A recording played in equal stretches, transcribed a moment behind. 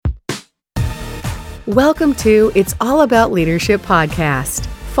Welcome to It's All About Leadership podcast.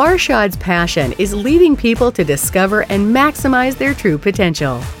 Farshad's passion is leading people to discover and maximize their true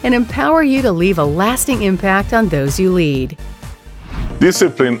potential and empower you to leave a lasting impact on those you lead.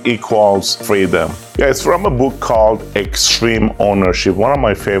 Discipline equals freedom. It's from a book called Extreme Ownership, one of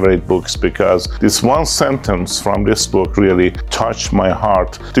my favorite books, because this one sentence from this book really touched my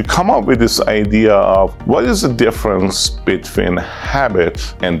heart to come up with this idea of what is the difference between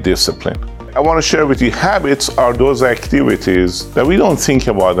habit and discipline. I want to share with you, habits are those activities that we don't think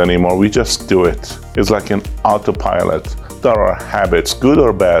about anymore, we just do it. It's like an autopilot. There are habits, good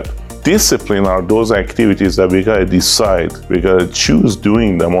or bad. Discipline are those activities that we gotta decide, we gotta choose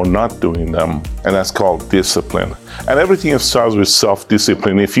doing them or not doing them, and that's called discipline. And everything starts with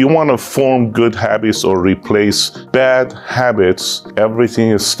self-discipline. If you want to form good habits or replace bad habits,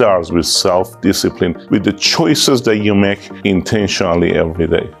 everything starts with self-discipline, with the choices that you make intentionally every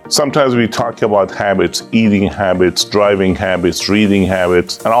day. Sometimes we talk about habits, eating habits, driving habits, reading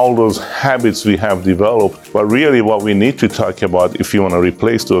habits, and all those habits we have developed. But really what we need to talk about if you want to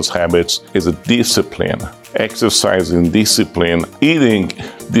replace those habits is a discipline. Exercising discipline, eating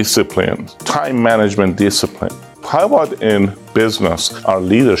discipline, time management discipline. How about in business, our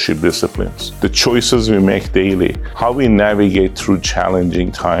leadership disciplines, the choices we make daily, how we navigate through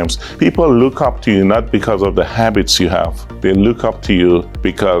challenging times? People look up to you not because of the habits you have. They look up to you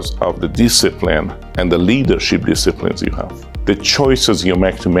because of the discipline and the leadership disciplines you have. The choices you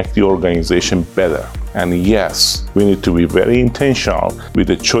make to make the organization better. And yes, we need to be very intentional with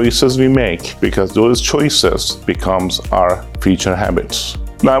the choices we make, because those choices becomes our future habits.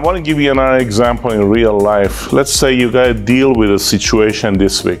 Now, I want to give you another example in real life. Let's say you got to deal with a situation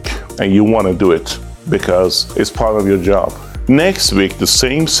this week and you want to do it because it's part of your job. Next week, the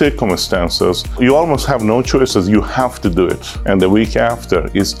same circumstances, you almost have no choices. You have to do it. And the week after,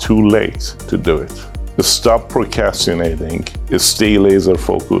 it's too late to do it. Stop procrastinating. Stay laser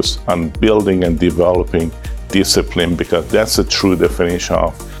focused on building and developing discipline, because that's the true definition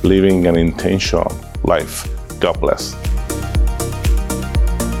of living an intentional life. God bless.